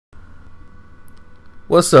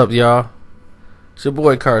What's up, y'all? It's your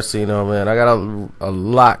boy Karceno, man. I got a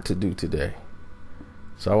lot to do today.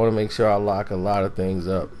 So I want to make sure I lock a lot of things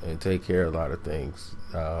up and take care of a lot of things.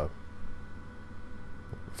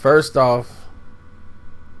 First off,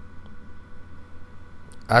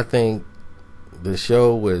 I think the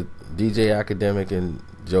show with DJ Akademik and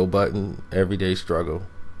Joe Budden, Everyday Struggle,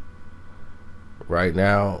 right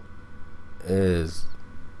now is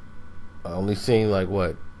only seen like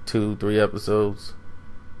 2-3 episodes,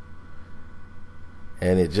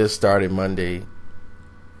 and it just started Monday.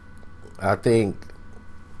 I think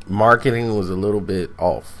marketing was a little bit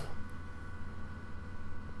off,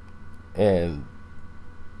 and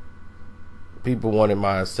people wanted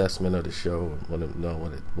my assessment of the show and wanted to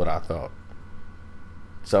know what I thought.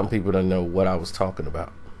 Some people didn't know what I was talking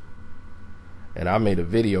about, and I made a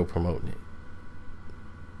video promoting it.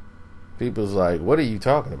 People's like, "What are you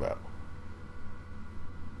talking about?"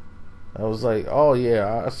 I was like, "Oh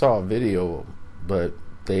yeah, I saw a video," but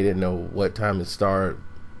they didn't know what time it started,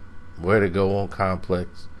 where to go on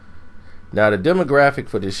Complex. Now the demographic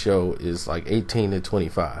for this show is like 18 to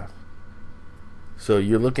 25. So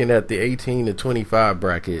you're looking at the 18 to 25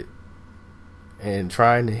 bracket and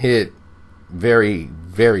trying to hit very,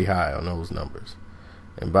 very high on those numbers.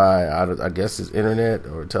 And by, I guess it's internet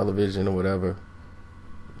or television or whatever,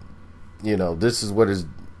 this is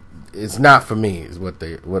it's not for me, is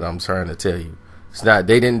what I'm trying to tell you. It's not.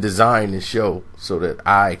 They didn't design the show so that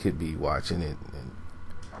I could be watching it, and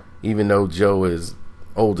even though Joe is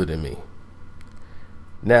older than me.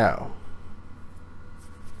 Now,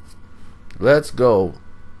 let's go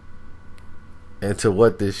into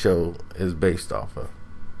what this show is based off of.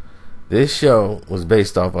 This show was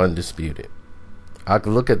based off Undisputed. I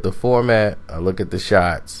could look at the format, I look at the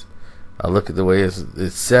shots, I look at the way it's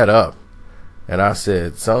set up, and I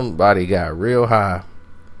said, somebody got real high,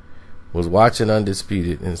 was watching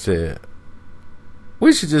Undisputed, and said,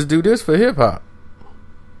 we should just do this for hip-hop.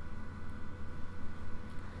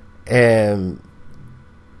 And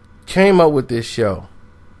came up with this show.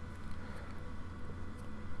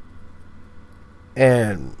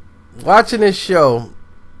 And watching this show,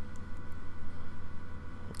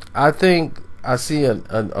 I think I see an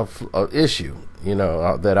issue,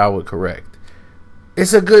 that I would correct.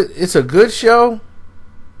 It's a good show,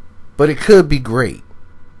 but it could be great.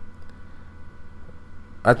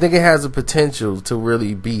 I think it has the potential to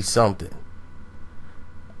really be something.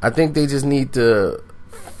 I think they just need to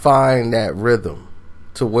find that rhythm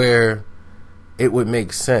to where it would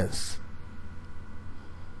make sense.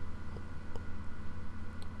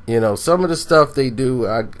 Some of the stuff they do,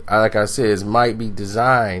 like I said, might be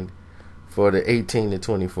designed for the 18 to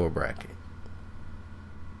 24 bracket.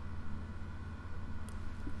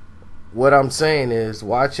 What I'm saying is,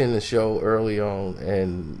 watching the show early on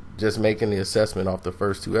and just making the assessment off the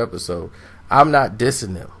first 2 episodes, I'm not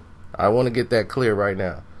dissing them. I want to get that clear right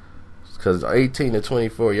now. Because 18 to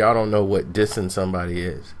 24, y'all don't know what dissing somebody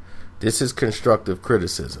is. This is constructive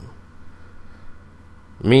criticism.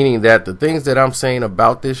 Meaning that the things that I'm saying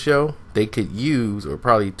about this show, they could use or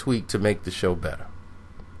probably tweak to make the show better.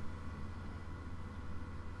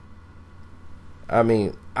 I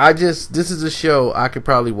mean, this is a show I could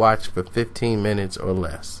probably watch for 15 minutes or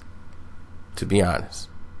less, to be honest.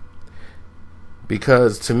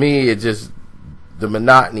 Because to me, the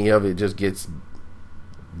monotony of it just gets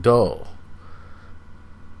dull.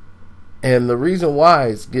 And the reason why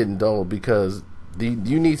it's getting dull, because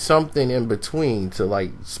you need something in between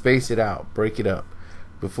to space it out, break it up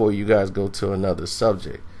before you guys go to another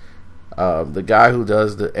subject. The guy who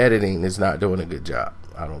does the editing is not doing a good job,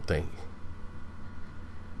 I don't think.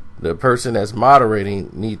 The person that's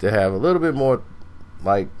moderating need to have a little bit more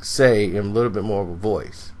say and a little bit more of a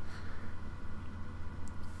voice.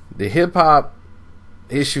 The hip hop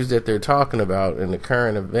issues that they're talking about in the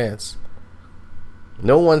current events,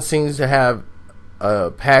 no one seems to have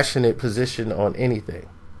a passionate position on anything.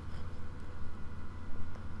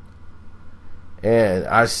 And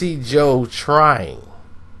I see Joe trying.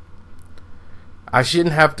 I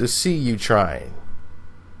shouldn't have to see you trying.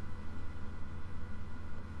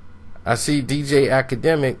 I see DJ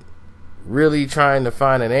Akademik really trying to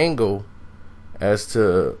find an angle as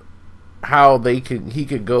to how he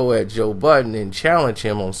could go at Joe Budden and challenge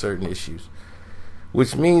him on certain issues,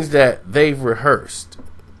 which means that they've rehearsed.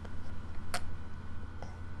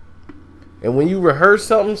 And when you rehearse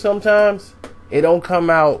something, sometimes it don't come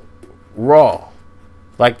out raw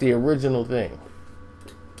like the original thing.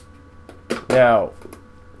 Now,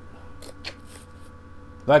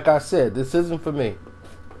 like I said, this isn't for me.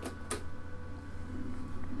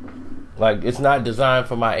 Like, it's not designed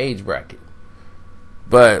for my age bracket.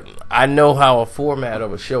 But I know how a format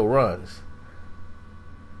of a show runs.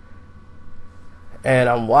 And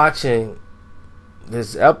I'm watching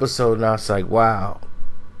this episode and I was like, wow,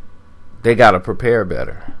 they got to prepare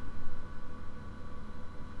better.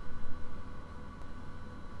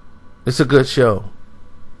 It's a good show.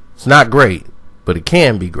 It's not great, but it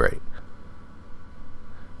can be great.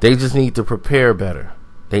 They just need to prepare better.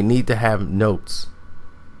 They need to have notes.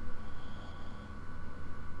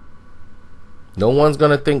 No one's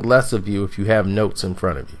going to think less of you if you have notes in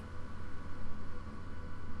front of you.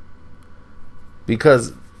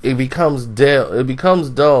 Because it becomes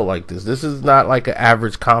dull like this. This is not like an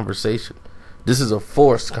average conversation. This is a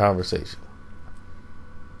forced conversation.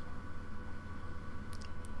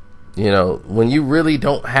 You know, when you really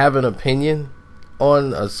don't have an opinion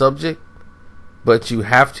on a subject, but you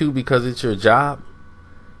have to because it's your job,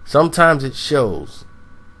 sometimes it shows.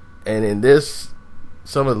 And in a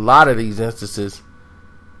lot of these instances,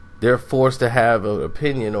 they're forced to have an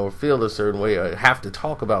opinion or feel a certain way or have to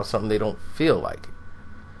talk about something they don't feel like.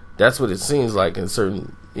 That's what it seems like in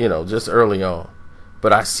certain, just early on.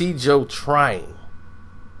 But I see Joe trying.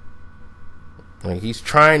 Like he's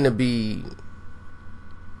trying to be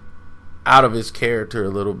out of his character a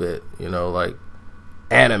little bit, like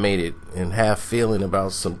animated and have feeling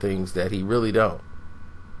about some things that he really don't.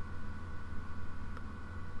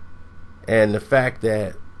 And the fact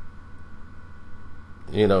that,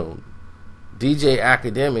 DJ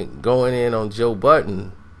Akademik going in on Joe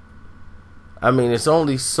Budden, I mean, it's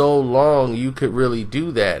only so long you could really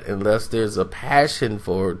do that unless there's a passion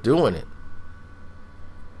for doing it.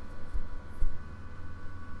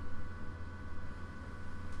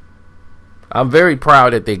 I'm very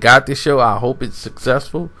proud that they got this show. I hope it's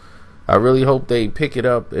successful. I really hope they pick it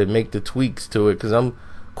up and make the tweaks to it, because I'm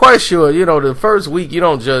quite sure, the first week you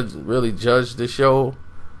don't really judge the show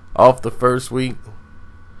off the first week.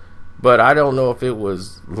 But I don't know if it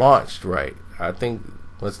was launched right. I think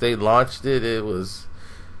once they launched it,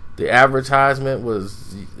 the advertisement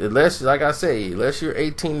was, unless you're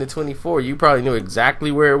 18 to 24, you probably knew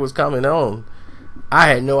exactly where it was coming on. I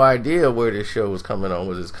had no idea where this show was coming on.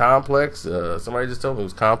 Was it Complex? Somebody just told me it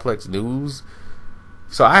was Complex News.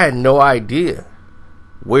 So I had no idea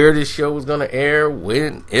where this show was going to air,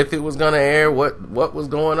 when, if it was going to air, what was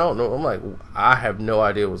going on. No, I'm like, I have no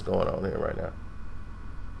idea what's going on here right now.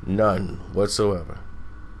 None whatsoever.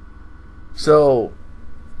 So,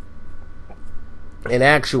 in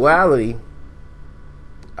actuality,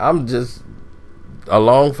 I'm just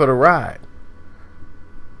along for the ride.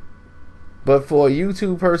 But for a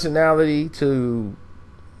YouTube personality to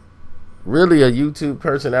really a YouTube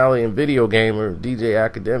personality and video gamer, DJ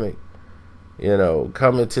Akademik,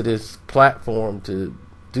 coming to this platform to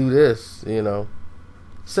do this,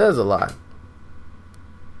 says a lot.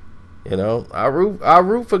 I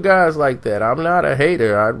root for guys like that. I'm not a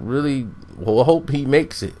hater. I really hope he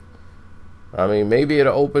makes it. I mean, maybe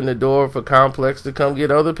it'll open the door for Complex to come get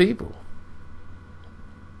other people.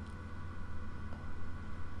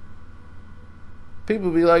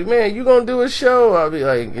 People be like, man, you gonna do a show? I'll be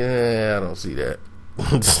like, yeah, I don't see that.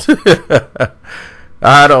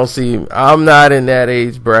 I'm not in that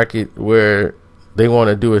age bracket where they want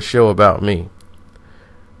to do a show about me.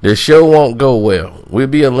 The show won't go well. We'll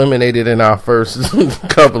be eliminated in our first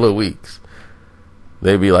couple of weeks.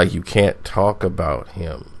 They'll be like, you can't talk about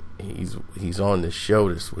him. He's on the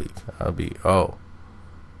show this week. I'll be, oh.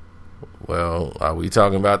 Well, are we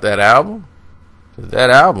talking about that album? 'Cause that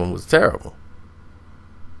album was terrible.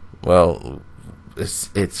 Well,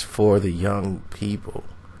 it's for the young people.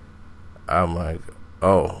 I'm like,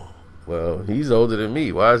 oh, well, he's older than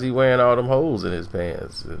me. Why is he wearing all them holes in his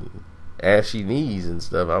pants and ashy knees and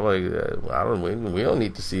stuff? I'm like, we don't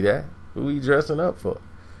need to see that. Who are you dressing up for?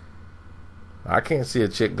 I can't see a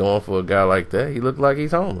chick going for a guy like that. He looked like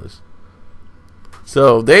he's homeless.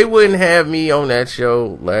 So they wouldn't have me on that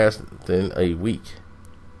show less than a week.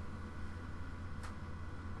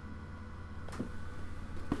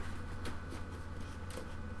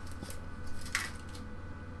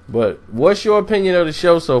 But what's your opinion of the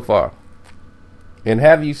show so far? And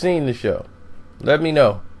have you seen the show? Let me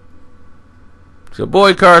know. It's your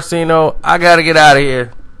boy Karceno. I gotta get out of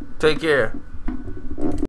here. Take care.